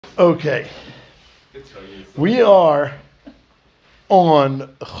Okay. We are on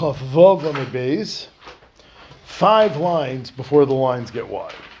Chaf Vav Amud Beis, 5 lines before the lines get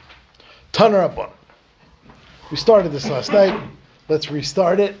wide. Taner Rabbanan. We started this last night. Let's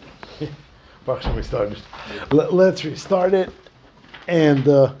restart it. We started. Let's restart it, and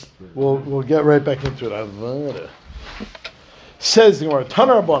we'll get right back into it. Avodah. Says the Gemara,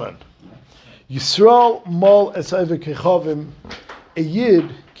 Taner Rabbanan. Yisrael mol es Eved Kechavim. A Yid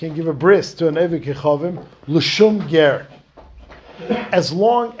can give a bris to an Eved Kechavim l'shum ger, as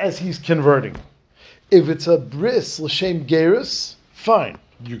long as he's converting. If it's a bris l'shem gerus, fine,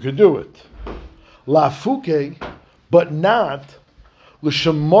 you could do it. Lafuke, but not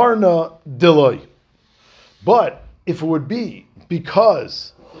l'shemarna diloi. But if it would be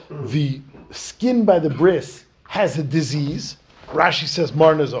because the skin by the bris has a disease, Rashi says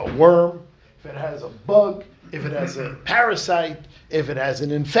marna is a worm. If it has a bug, if it has a parasite, if it has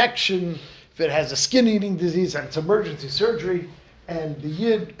an infection, if it has a skin-eating disease, and it's emergency surgery, and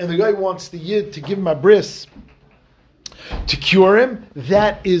the guy wants the Yid to give him a bris to cure him,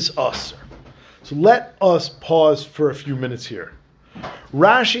 that is usr. So let us pause for a few minutes here.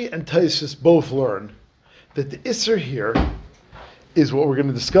 Rashi and Taisus both learn that the isser here is what we're going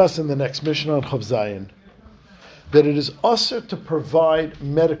to discuss in the next Mishnah on Chav Zayin, that it is usr to provide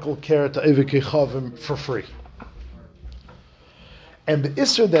medical care to Eved Kechavim for free. And the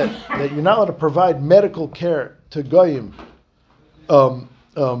isser that you're not allowed to provide medical care to Goyim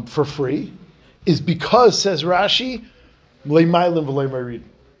for free is because, says Rashi, Leimailin v'leimarid.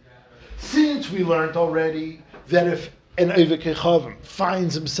 Since we learned already that if an Eved Kechavim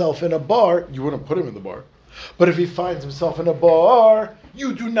finds himself in a bar, you wouldn't put him in the bar. But if he finds himself in a bar,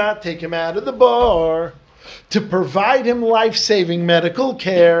 you do not take him out of the bar. To provide him life-saving medical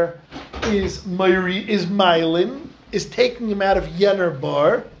care is Mailin, is taking him out of Yener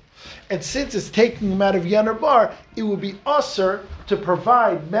Bar. And since it's taking him out of Yener Bar, it will be usher to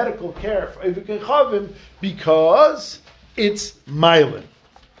provide medical care for Eved Kechavim because it's Mailin.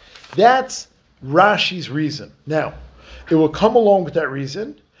 That's Rashi's reason. Now, it will come along with that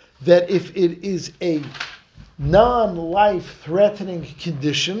reason that if it is a non-life-threatening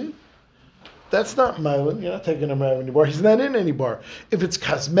condition, that's not Mailin. You're not taking him out of any bar. He's not in any bar. If it's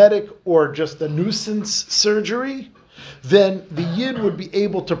cosmetic or just a nuisance surgery, then the Yid would be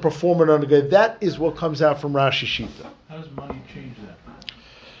able to perform it on the guy. That is what comes out from Rashi Shita. How does money change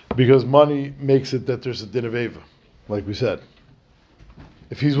that? Because money makes it that there's a din of Eva, like we said.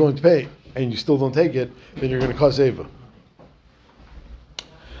 If he's willing to pay and you still don't take it, then you're going to cause Eva.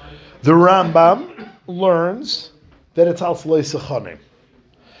 The Rambam learns that it's al Sechanim,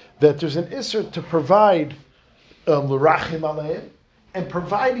 that there's an isser to provide l'rachim aleim, and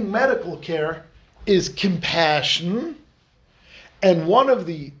providing medical care is compassion, and one of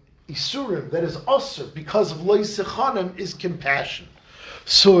the isurim that is usser because of loy sechanim is compassion.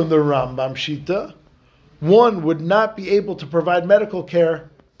 So in the Rambam Shita, one would not be able to provide medical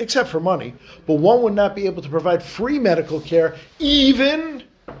care except for money, but one would not be able to provide free medical care even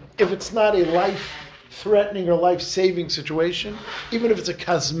if it's not a life-threatening or life-saving situation, even if it's a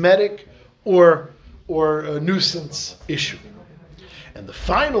cosmetic or a nuisance issue. And the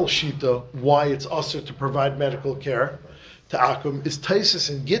final shita, why it's also to provide medical care to Akum, is Taisus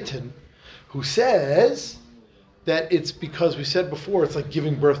and Gittin, who says that it's because we said before, it's like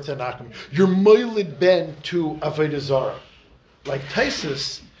giving birth to an Akum. You're moilid ben to Avodah Zarah. Like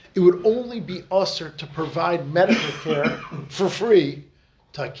Taisus, it would only be usher to provide medical care for free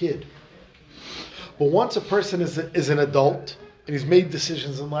to a kid. But once a person is an adult and he's made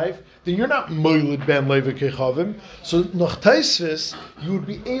decisions in life, then you're not moilid ben Eved Kechavim. So nach Taisvis, you would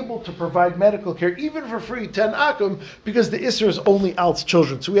be able to provide medical care even for free to an akum because the isser is only al's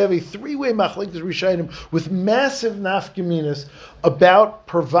children. So we have a 3-way machlekes rishayim with massive nafkaminas about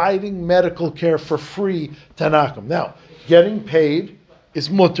providing medical care for free to an akum. Now, getting paid is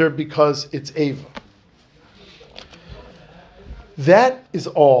mutter because it's eva. That is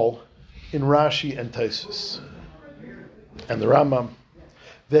all in Rashi and Taisus and the Rambam,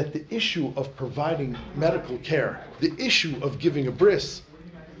 that the issue of providing medical care, the issue of giving a bris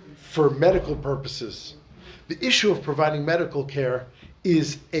for medical purposes, the issue of providing medical care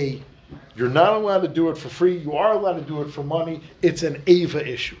is you're not allowed to do it for free, you are allowed to do it for money, it's an Eva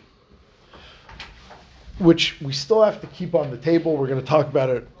issue, which we still have to keep on the table. We're going to talk about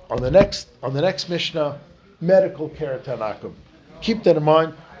it on the next Mishnah, medical care at Tanakum. Keep that in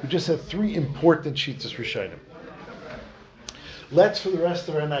mind. We just have 3 important Shitas Rishayim. Let's, for the rest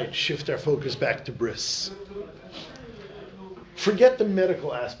of our night, shift our focus back to bris. Forget the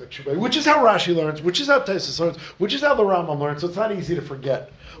medical aspect, which is how Rashi learns, which is how Taisus learns, which is how the Rambam learns, so it's not easy to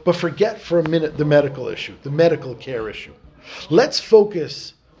forget. But forget for a minute the medical issue, the medical care issue. Let's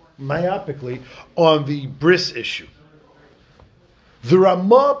focus myopically on the bris issue. The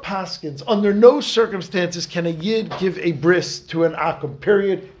Ramah paskins, under no circumstances can a yid give a bris to an akum,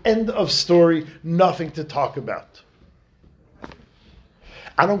 period, end of story, nothing to talk about.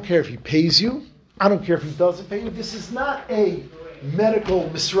 I don't care if he pays you, I don't care if he doesn't pay you, this is not a medical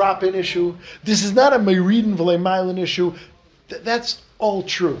misrapin issue, this is not a meiridin v'le mylin issue, that's all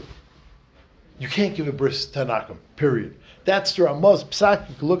true. You can't give a bris to an akum, period. That's the Ramah's psak,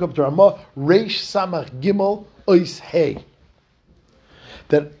 you can look up the Ramah, Reish Samach Gimel Ois Hey.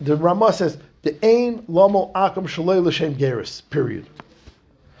 That the Ramah says, the Ein Lomo Akum Shalei L'Shem Geris, period.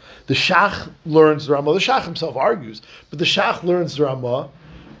 The Shach learns the Ramah, the Shach himself argues, but the Shach learns the Ramah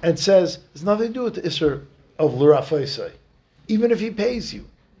and says, there's nothing to do with the Isser of L'Rafaisai. Even if he pays you,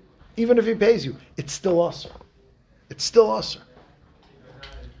 it's still Asr. It's still Asr.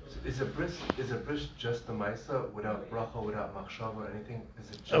 Is a bris just the Maisa without bracha, without machshava or anything? Is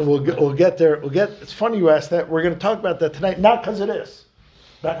it just we'll get there. It's funny you asked that. We're going to talk about that tonight, not because it is.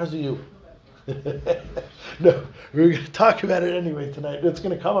 Not because of you. No, we're going to talk about it anyway tonight. It's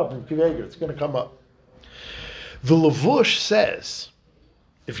going to come up in Kiveger. It's going to come up. The Levush says,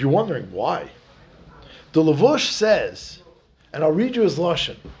 if you're wondering why, the Levush says, and I'll read you his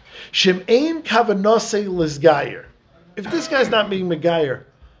lashon, Shem ein kavanase lizgayer. If this guy's not being megayer,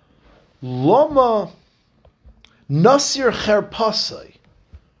 lama nasir cherpasai.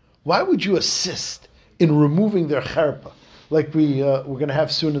 Why would you assist in removing their cherpa? Like we're going to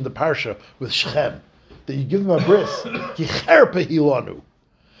have soon in the parsha with Shechem, that you give them a bris, ki cherpa hilanu.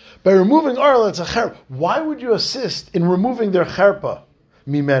 By removing Arla, it's a cherpa. Why would you assist in removing their cherpa?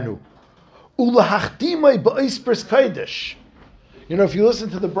 Mimenu. Ulahachtimai ba'is bris kaidish. You know, if you listen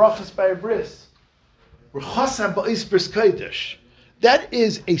to the brachas by a bris, rechasam ba'is bris kaidish. That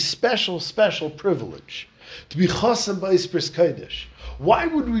is a special privilege to be chasam ba'is bris kaidish. Why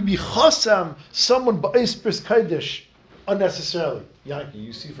would we be chasam someone ba'is bris kaidish unnecessarily? Yankee,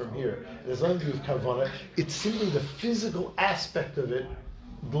 you see from here, it has nothing to do with kavanah. It's simply the physical aspect of it.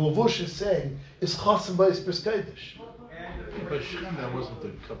 The Levush is saying is chasam ba'is bris kaidish. But Shem, that wasn't the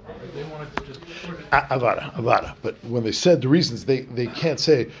couple. They wanted to just... Avada. But when they said the reasons, they can't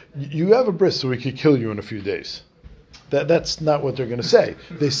say, you have a bris so we could kill you in a few days. That's not what they're going to say.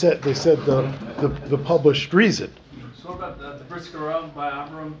 They said the published reason. So about the bris Garam by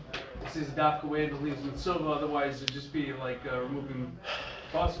Amram, it says Dafka way and leaves with silver, otherwise it'd just be like removing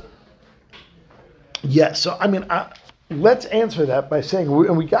faucet. Yeah, so I mean, let's answer that by saying,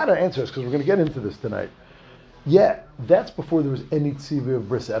 and we got to answer this because we're going to get into this tonight. Yeah, that's before there was any tzivah of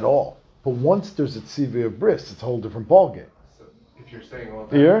bris at all. But once there's a tzivah of bris, it's a whole different ballgame. So if you're saying all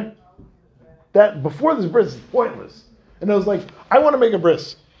that... Here? That before this bris is pointless. And I was like, I want to make a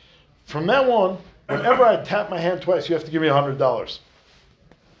bris. From now on, whenever I tap my hand twice, you have to give me $100.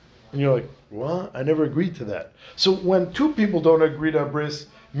 And you're like, what? I never agreed to that. So when two people don't agree to a bris,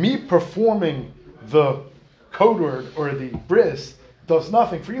 me performing the code word or the bris does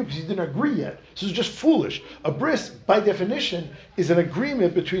nothing for you because you didn't agree yet. So it's just foolish. A bris, by definition, is an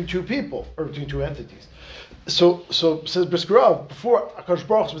agreement between two people or between two entities. So says Bris Garav, before Akash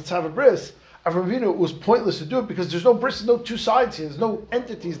Baruch would have a bris, Avram Avinu, it was pointless to do it because there's no bris, there's no two sides here, there's no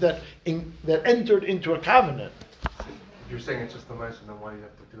entities that entered into a covenant. If you're saying it's just the mice, then why do you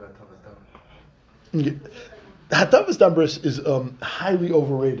have to do that Tavis Dam? Hatavis Dam bris is highly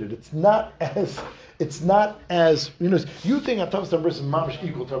overrated. It's not as you think Hatavis Dam bris is mamish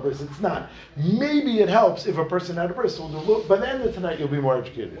equal to a bris. It's not. Maybe it helps if a person had a bris. So by the end of tonight, you'll be more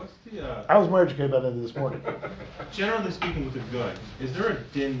educated. I was more educated by the end of this morning. Generally speaking, with a guy, is there a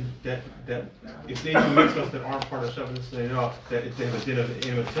din that if they do mitzvahs that aren't part of Shabbos, they know that they have a din of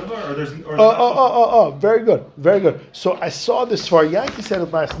imitzvah, or there's very good. So I saw this far. Yankee said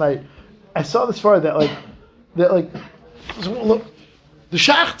it last night. I saw this far that look. The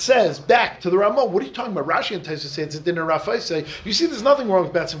Shacht says back to the Ramah, what are you talking about? Rashi and Taisa say it's a din of Rafai say, you see there's nothing wrong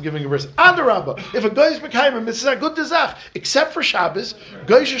with Batsim giving a bris. Adarabba, if a guy is Mekayim and mitzvah, good dezach, except for Shabbos,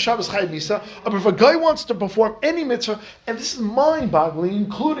 guy is Shabbos Chai Misa, but if a guy wants to perform any mitzvah, and this is mind-boggling,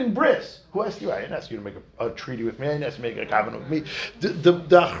 including bris. Who asked you? I didn't ask you to make a treaty with me, I didn't ask you to make a covenant with me.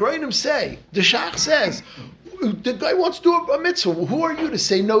 The Achrayim say, the Shacht says, the guy wants to do a mitzvah. Who are you to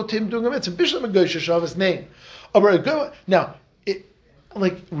say no to him doing a mitzvah? Bishlam and Goy Shabbos name. Now,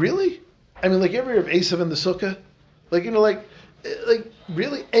 like, really? I mean, like, every year of Esav and the Sukkah? Like,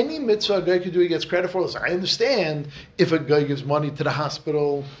 really? Any mitzvah a guy could do, he gets credit for. I understand if a guy gives money to the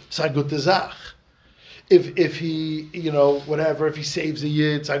hospital, Sagut Zach. if he, whatever, if he saves a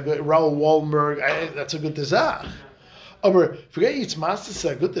yid, Raoul Wallenberg, that's a good zach. Aber forget it's master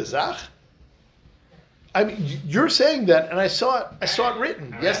a good zach. I mean, you're saying that, and I saw it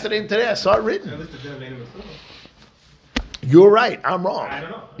written yesterday and today. I saw it written. You're right. I'm wrong. I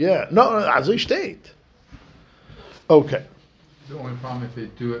don't know. Yeah. No, also steht. Okay. The only problem if they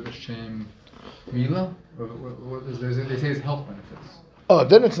do it l'shem mila, they say it's health benefits. Oh,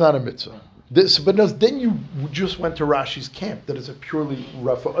 then it's not a mitzvah. Then you just went to Rashi's camp. That is a purely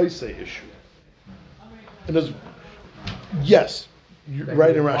Rafa Oisei issue. And there's, yes, you're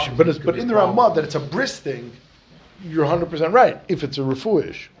right in Rashi, but in the Ramah that it's a bris thing, you're 100% right. If it's a refu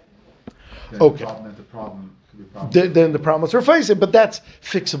issue, okay. The problem could be a problem. Then the problem is Rafa, but that's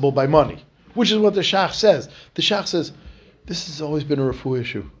fixable by money, which is what the Shach says. The Shach says this has always been a refu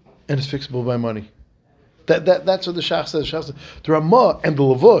issue, and it's fixable by money. That's what the Shach says. The Shach says the Ramah and the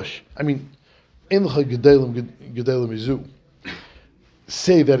Lavush. I mean, in the Gedalim Izu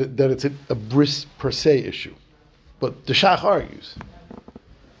say that it's a bris per se issue, but the Shach argues.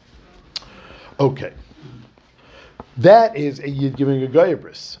 Okay, that is a yid giving a guy a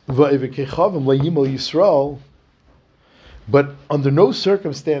bris. But under no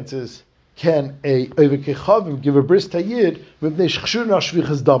circumstances can a Evekechavim give a bris to yid because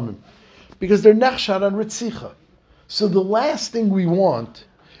they're nechshad on ritzicha. So the last thing we want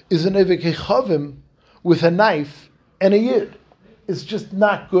is an Evekechavim with a knife and a yid. It's just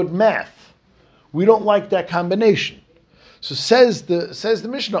not good math. We don't like that combination. So says the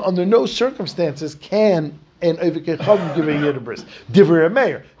Mishnah, under no circumstances can an Evekechavim give a yid a bris. Divrei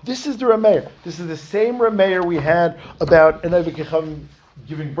Rameir. This is the Rameir. This is the same Rameir we had about an Evekechavim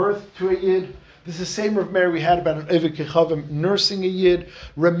giving birth to a yid. This is the same Rameir we had about an Evekechavim nursing a yid.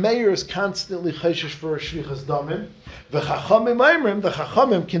 Rameir is constantly chayshish for a shvichas damim. The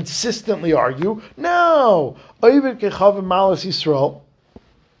Chachamim consistently argue, no, Evekechavim malas Yisrael,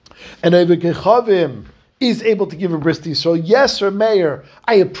 and Evekechavim is able to give a bris to Yisrael. Yes, Rameir,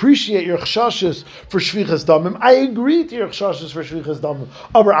 I appreciate your chashashis for shvichas damim. I agree to your chashashis for shvichas damim.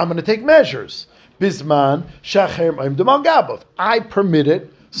 But I'm going to take measures. Bisman shacher ma'im demal gabav. I permit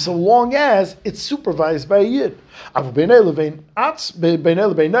it so long as it's supervised by a yid. But if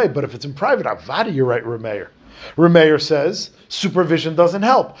it's in private, avada, you're right, Rameir. Rameir says supervision doesn't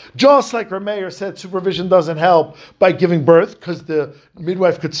help. Just like Rameir said supervision doesn't help by giving birth because the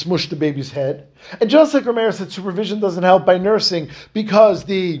midwife could smush the baby's head. And just like Rameir said supervision doesn't help by nursing because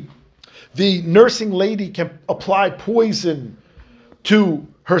the nursing lady can apply poison to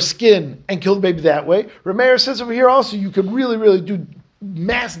her skin and kill the baby that way. Rameir says over here also you can really, really do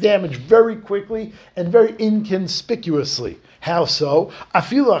mass damage very quickly and very inconspicuously. How so? I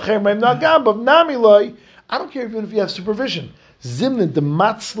don't care even if you have supervision. Zimnin de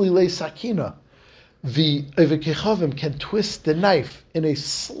matzli le sakina. The Evekechavim can twist the knife in a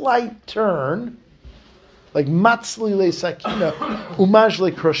slight turn, like matzli le sakina, umaj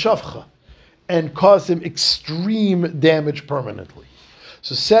le krashavcha, and cause him extreme damage permanently.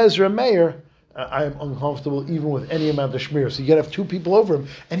 So says Rameir, I am uncomfortable even with any amount of shmir. So you got to have two people over him,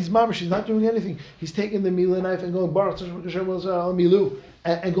 and he's mamish. He's not doing anything. He's taking the milah knife and going baruch milu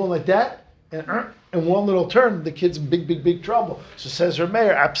and going like that, and one little turn, the kid's in big trouble. So says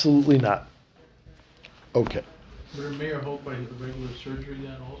Rameir, absolutely not. Okay. But Rameir hold by the regular surgery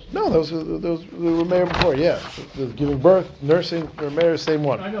then also? No, those were the Rameir before. Yeah, the giving birth, nursing, Rameir, same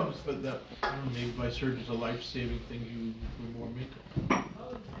one. I know, but that maybe by surgery is a life-saving thing. You were more mental.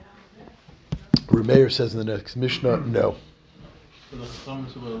 Rameir says in the next Mishnah, no. So the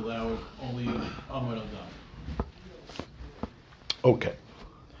Chachamim will allow it only Amar Adam. Okay.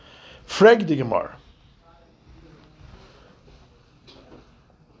 Frag the Gemara.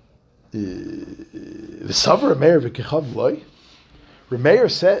 The Savar Rameir v'kechav loy. Rameir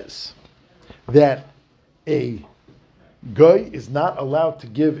says that a guy is not allowed to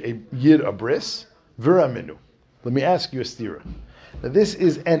give a yid a bris v'raminu. Let me ask you a stira. Now this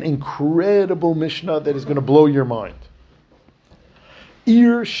is an incredible Mishnah that is going to blow your mind.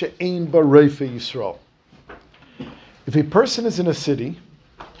 Ir she'ein ba'reife Yisrael. If a person is in a city,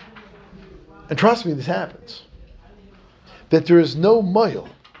 and trust me, this happens, that there is no mile.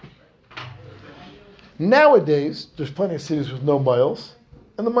 Nowadays, there's plenty of cities with no miles,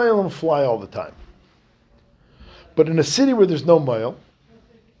 and the miles fly all the time. But in a city where there's no mile,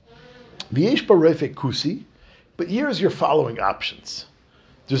 v'yesh ba'reife kusi, but here's your following options.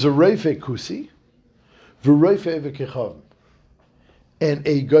 There's a reife kusi, v'reife evekechavim, and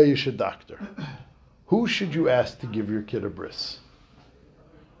a goyish doctor. Who should you ask to give your kid a bris?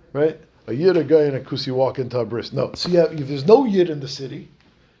 Right? A yid, a guy, and a kusi walk into a bris. No. So if there's no yid in the city,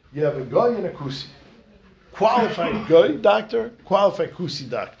 you have a guy and a kusi. qualified guy doctor, qualified kusi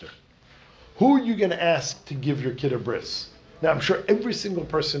doctor. Who are you going to ask to give your kid a bris? Now, I'm sure every single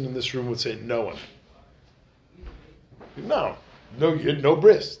person in this room would say no one. No yid, no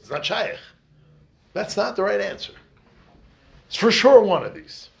bris. It's not shaykh. That's not the right answer. It's for sure one of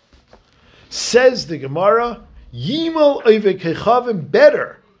these. Says the Gemara, Yimal Evekechavim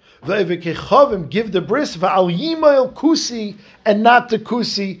better. The Evekechavim give the bris, Va'al Yimal Kusi, and not the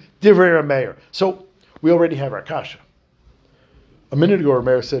Kusi, Divrei Rameir. So, we already have our kasha. A minute ago,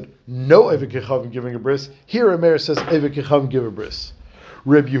 Rameir said, no Evekechavim giving a bris. Here, Rameir says, Evekechavim give a bris.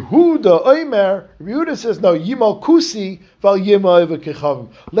 Reb Yehuda says, no, Yimal Kusi, Va'al Yimal Evekechavim.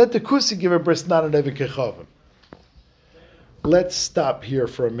 Let the Kusi give a bris, not an Evekechavim. Let's stop here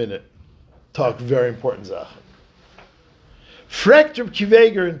for a minute. Talk very important Zach. Fractum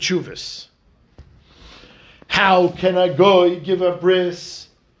Kiveger and Chuvis. How can a goy give a bris?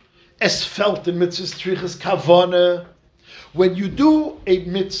 Es felt in mitzvahs trichas kavana. When you do a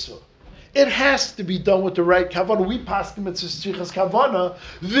mitzvah, it has to be done with the right kavana. We pass the mitzvahs trichas kavana.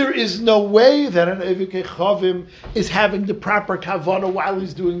 There is no way that an evik chavim is having the proper kavana while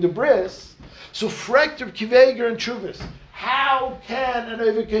he's doing the bris. So fractum Kiveger and Chuvis. How can an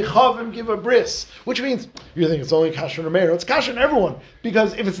Evekei Chavim give a bris? Which means, you think it's only Kasher and Meir. It's Kasher and everyone.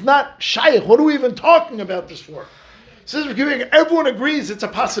 Because if it's not Shaykh, what are we even talking about this for? Says everyone agrees it's a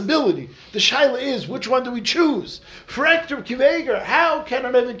possibility. The Shaila is, which one do we choose? For Ekter Kiveger, how can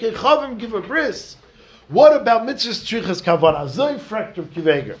an Evekei Chavim give a bris? What about Mitzvahs Trichas Kavana? Zoy Frekter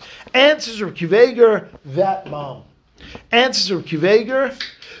Kiveger. Answers of Kiveger, that mom. Answers of Kiveger,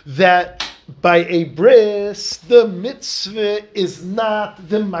 that by a bris, the mitzvah is not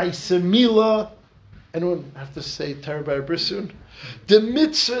the Maisa Mila. Anyone have to say Torah by a bris soon? The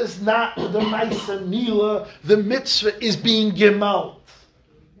mitzvah is not the Maisa Mila. The mitzvah is being gemalt.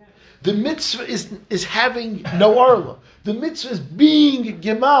 The mitzvah is having no arla. The mitzvah is being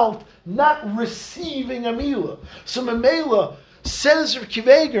gemalt, not receiving a mila. So Mamela says Rav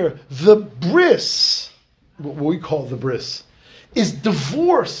Kiveger, the bris, what we call the bris, is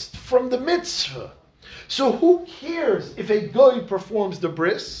divorced from the mitzvah. So who cares if a guy performs the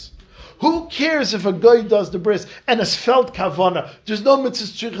bris? Who cares if a guy does the bris and has felt kavana? There's no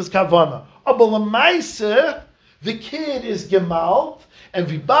mitzvah strichas kavana. Abalamaisa, the kid is gemalt, and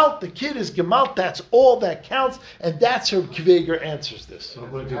vibalt, the kid is gemalt. That's all that counts, and that's how Kiveger answers this. So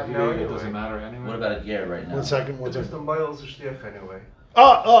according to Kiveger, it doesn't matter anyway. What about a ger right now? One second. Just the miles of shliach anyway.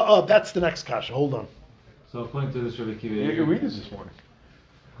 Oh, that's the next kasha. Hold on. So according to this Rabbi Kiveger, You can read this morning.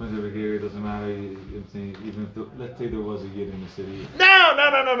 according to Rabbi Kiveger, it doesn't matter. Even if let's say there was a yid in the city. No.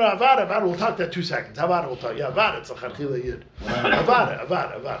 Avada. We'll talk that 2 seconds. Avada, we'll talk. Yeah, Avada, it's a charchila yid. Avada.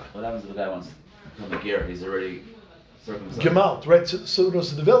 What happens if the guy wants to become a ger? He's already circumcised. Gemalt, right? So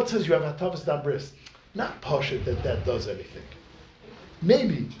the Welt says you have a toughest da bris. Not poshut that does anything.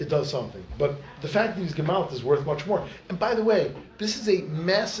 Maybe it does something, but the fact that he's gemalt is worth much more. And by the way, this is a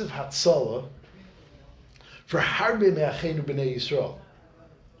massive hatzalah for harbe me'achenu b'nei Yisrael.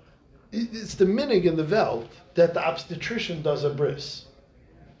 It's the minig in the Welt that the obstetrician does a bris.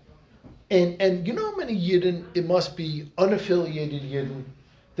 And you know how many Yidden, it must be unaffiliated Yidden,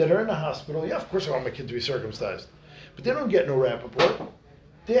 that are in the hospital. Yeah, of course I want my kid to be circumcised. But they don't get no rapport.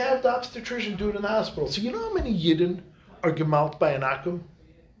 They have the obstetrician do it in the hospital. So you know how many Yidden are gemalt by an akum?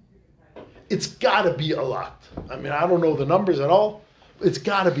 It's got to be a lot. I mean, I don't know the numbers at all. It's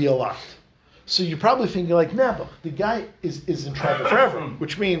got to be a lot. So you're probably thinking like, nah, but the guy is in trouble forever,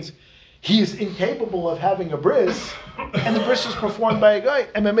 which means he is incapable of having a bris, and the bris is performed by a guy,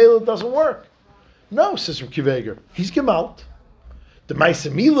 and Mamela doesn't work. No, says Rav Kiveger, he's gemalt. The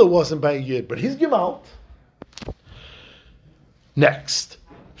Maisa Mila wasn't by a yid, but he's gemalt. Next,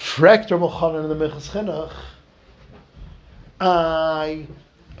 Frekter Mochanan in the Mechas Chinuch.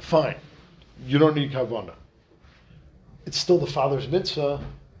 Fine, you don't need kavana. It's still the father's mitzvah,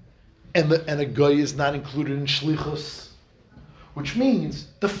 and a guy is not included in shlichus. Which means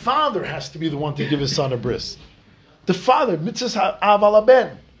the father has to be the one to give his son a bris. The father, mitzvah aval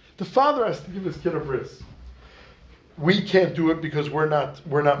ben. The father has to give his kid a bris. We can't do it because we're not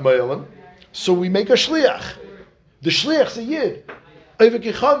ma'alim. So we make a shliach. The shliach's a yid. Evek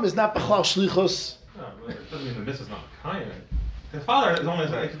Echam is not b'chlal shlichus. No, but it doesn't mean the miss is not kind. The father is only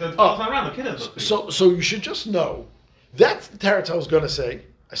the father's not around. The kid is. So you should just know. That's the teretz I was going to say.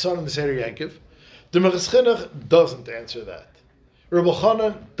 I saw it in the Seder Yankiv. The Mechas Chinuch doesn't answer that. Reb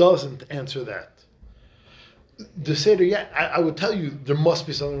Elchanan doesn't answer that. The Seder I would tell you there must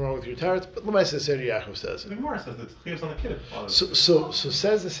be something wrong with your teretz, but let me say Seder Yaakov says it. The Gemara says it's chiyus on the kid. So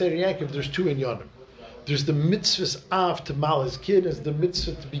says the Seder Yaakov. There's two inyanim. There's the mitzvahs av to mal his kid, and the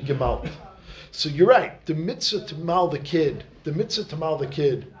mitzvah to be gemalt. So you're right. The mitzvah to mal the kid,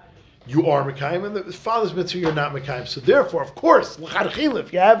 you are Mekayim, and the father's mitzvah you're not Mekayim. So therefore, of course,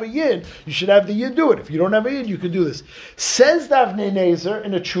 if you have a yid, you should have the yid do it. If you don't have a yid, you can do this. Says the Avnei Nezer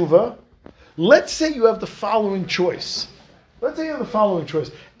in a tshuva, let's say you have the following choice.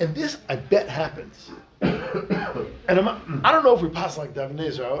 And this, I bet, happens. And I don't know if we pass like the Avnei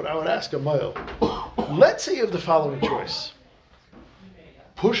Nezer. I would ask a mile. Let's say you have the following choice.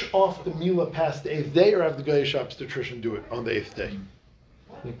 Push off the Mila past the 8th day, or have the Gaya obstetrician do it on the 8th day.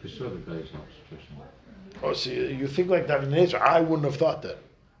 I think for sure the Gaya obstetrician. Oh, so you think like the Avnei Nezer? I wouldn't have thought that.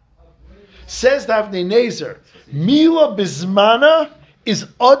 Says the Avnei Nezer, Mila Bismana is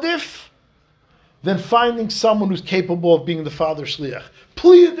adif than finding someone who's capable of being the father shliach.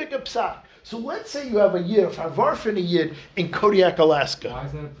 Pliyadik psak. So let's say you have a yid, a farvarfin a yid in Kodiak, Alaska. Why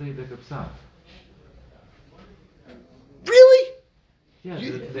is that a pliyadik psak? Really? Yeah,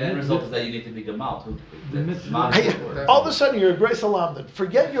 The end result is that you need to be gamal too. Hey, all of a sudden you're a Grace Alamdan.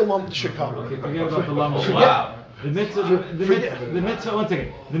 Forget your lump to Chicago. Okay, forget about the lama. Wow. The mitzvah. One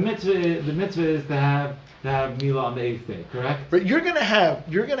second. The mitzvah is to have Mila on the 8th day, correct? But you're gonna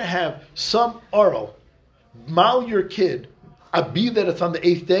have some oral mal your kid a be that it's on the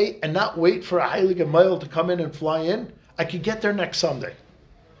 8th day and not wait for a Heilig Mile to come in and fly in. I could get there next Sunday.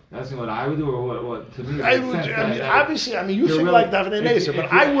 That's what I would do, or what to me. Obviously, you think really, like David Nezer, but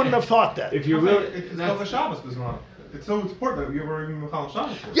I wouldn't have thought that. If you're really, it's the Shabbos this month. It's so important that you ever even call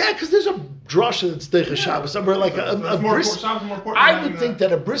Shabbos. Yeah, because there's a drasha that's Deicha Shabbos, somewhere like a bris. I would think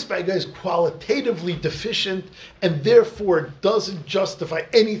that a bris by a guy is qualitatively deficient and therefore doesn't justify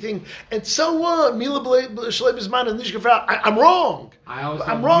anything. And so what? Mila Shalei Bisman and Nishkafal. I'm wrong.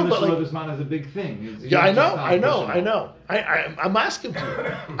 I'm wrong, but Mila Shalei Bisman is a big thing. Yeah, I know. I'm asking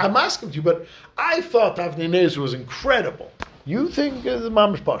you. But I thought Avnei Nezer was incredible. You think the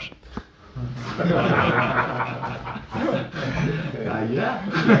Mamish Pasha?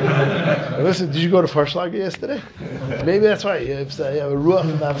 Yeah. Listen, did you go to Farschlager yesterday? Maybe that's why. You have a ruach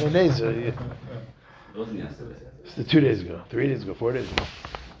in Avnei Nezer. It wasn't yesterday. It's 2 days ago, 3 days ago, 4 days ago.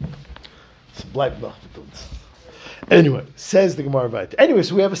 It's black belt. Anyway, says the Gemara Vayt. Anyway,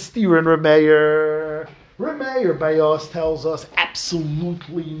 so we have a steer in Rameir. Rameir Bayos tells us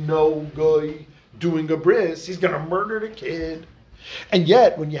absolutely no guy doing a bris. He's going to murder the kid. And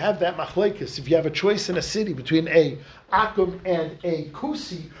yet, when you have that machlekes, if you have a choice in a city between a akum and a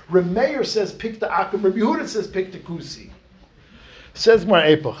kusi, Rameir says pick the akum, Rabbi Yehuda says pick the kusi. Says Mar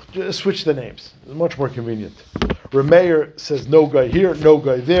Epoch, switch the names. It's much more convenient. Rameir says no guy here, no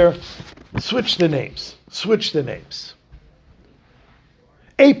guy there. Switch the names.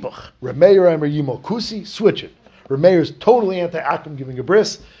 Epoch, Rameir Amar Yimol Kusi, switch it. Rameir is totally anti-akum giving a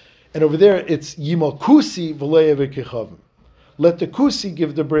bris, and over there it's Yimol Kusi v'lei evekechavim. Let the kusi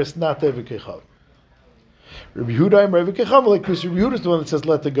give the bris, not the evekechavim. Rabbi Yehuda Amar evekechavim like kusi. Rabbi Yehuda is the one that says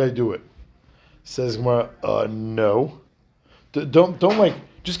let the guy do it. Says Gemara, no. Don't like,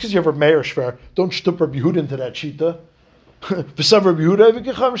 just because you have a mayor shver, don't shtup Rabbi Yehuda into that shita. V'sav Rabbi Yehuda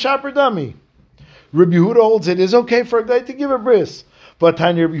evekechavim shaper dami. Rabbi Yehuda holds it is okay for a guy to give a bris. But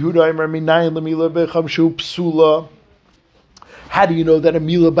Tanya Rabbi Yehuda Amar minayin lemila bechamshu psula. How do you know that a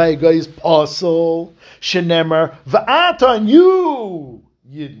mila by a guy is pasul? Shenemar va'at on you,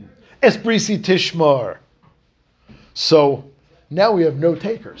 Yidden. Esbrisi tishmar. So now we have no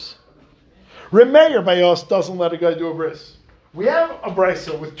takers. Remeir by us doesn't let a guy do a bris. We have a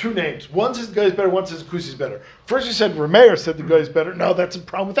brisa with two names. One says the guy is better, one says the kusi is better. First we said Remeir said the guy is better. No, that's a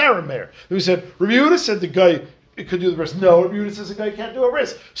problem with our Remeir. Then we said Rabbi Yehuda said the guy could do the bris. No, Rabbi Yehuda says the guy can't do a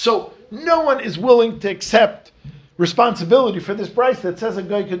bris. So no one is willing to accept responsibility for this brisa that says a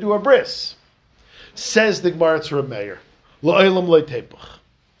guy could do a bris. Says the Gemara to Remeir, L'olam le'tepach.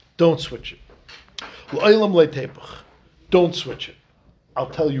 Don't switch it. L'olam le'tepach. Don't switch it. I'll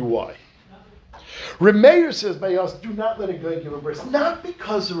tell you why. Remeir says by us, do not let a guy give a bris. Not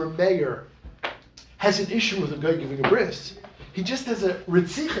because the Remeir has an issue with a guy giving a bris. He just has a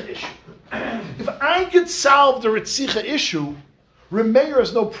ritzicha issue. If I could solve the ritzicha issue, Remeir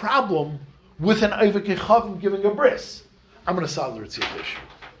has no problem with an Ivek Echavim giving a bris. I'm going to solve the ritzicha issue.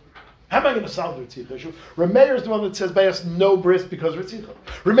 How am I going to solve the ritzicha issue? Remeir is the one that says by us no bris because ritzicha.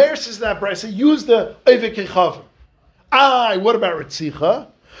 Remeir says that bris, use the Ivek Echavim. What about ritzicha?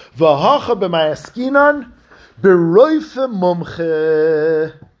 V'hacha b'mayaskinan b'roife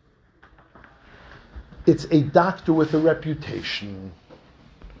mumche. It's a doctor with a reputation.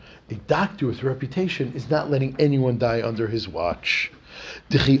 A doctor with a reputation is not letting anyone die under his watch.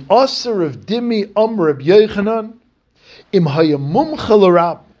 D'chi aser of dimi amr Reb Yochanan im haya mumche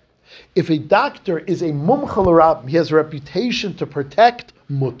l'rab. If a doctor is a mumche l'rab, he has a reputation to protect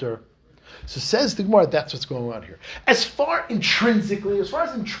mutter. So says the Gemara, that's what's going on here. As far as intrinsically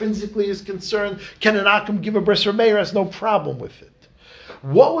is concerned, can an Akum give a bris? Rav Meir has no problem with it.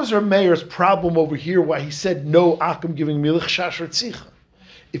 What was Rav Meir's problem over here? Why he said no Akum giving milich shash or tzicha?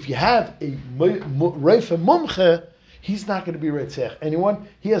 If you have a reifa mumche, he's not going to be retzech anyone.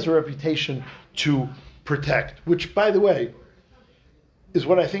 He has a reputation to protect, which, by the way, is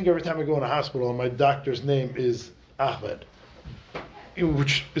what I think every time I go in a hospital and my doctor's name is Ahmed,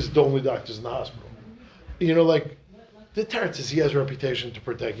 which is the only doctors in the hospital. You know, like, the Teretz says he has a reputation to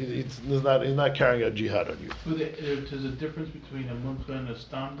protect. He's not carrying out jihad on you. There's a difference between a mumcha and a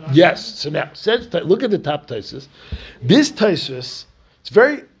stam doctor? Yes. So now, look at the top Taisus. This Taisus, it's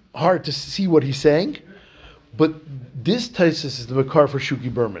very hard to see what he's saying, but this Taisus is the Makar for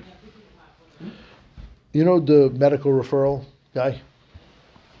Shuki Berman. You know the medical referral guy?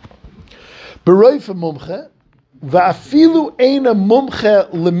 Beroifa mumche, va'afilu eina mumche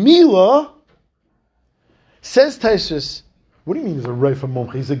lemila, says Taisus, what do you mean he's a Reifa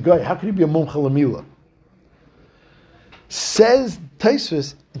mumche? He's a guy. How can he be a mumche lemila? Says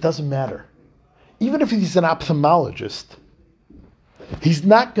Taisus, it doesn't matter. Even if he's an ophthalmologist, he's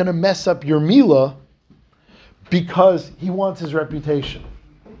not going to mess up your mila because he wants his reputation.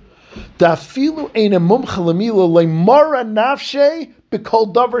 Dafilu eina mumche lemila leimara nafshe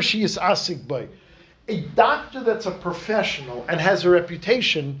b'kol davar she is asik by. A doctor that's a professional and has a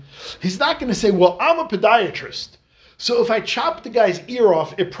reputation, he's not going to say, well, I'm a podiatrist, so if I chop the guy's ear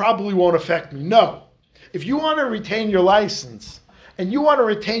off, it probably won't affect me. No. If you want to retain your license, and you want to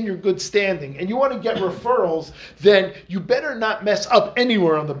retain your good standing, and you want to get referrals, then you better not mess up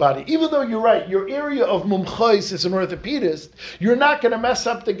anywhere on the body. Even though you're right, your area of mumchais is an orthopedist, you're not going to mess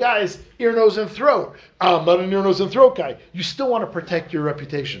up the guy's ear, nose, and throat. I'm not an ear, nose, and throat guy. You still want to protect your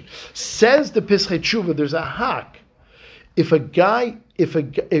reputation. Says the Pischei Tshuva, there's a hak. If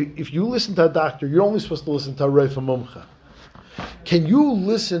you listen to a doctor, you're only supposed to listen to a Reifa Mumcha. Can you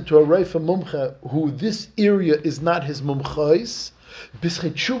listen to a Reifa Mumcha who this area is not his mumchais?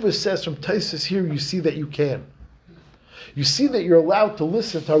 Pischei Tshuva says from Taisus here, you see that you can. You see that you're allowed to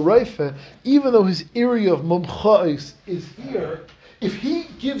listen to a Reifa, even though his area of mumchais is here. If he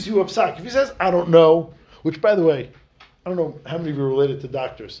gives you a psak, if he says, I don't know, which, by the way, I don't know how many of you are related to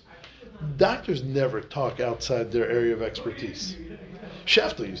doctors. Doctors never talk outside their area of expertise.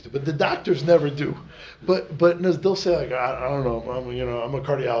 Sheftel used to, but the doctors never do. But they'll say, like, I don't know, I'm a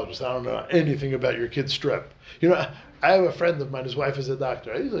cardiologist. I don't know anything about your kid's strep. I have a friend of mine, his wife is a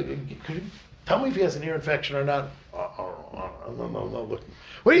doctor. He's like, could you tell me if he has an ear infection or not? I'm not looking.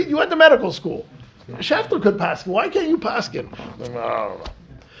 Well, you went to medical school. Sheftel could paskin. Why can't you paskin? I don't know.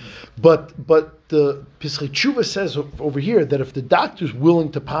 But the Pischei Tshuva says over here that if the doctor's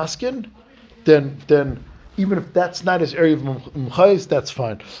willing to paskin, then even if that's not his area of mumchais, that's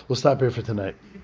fine. We'll stop here for tonight.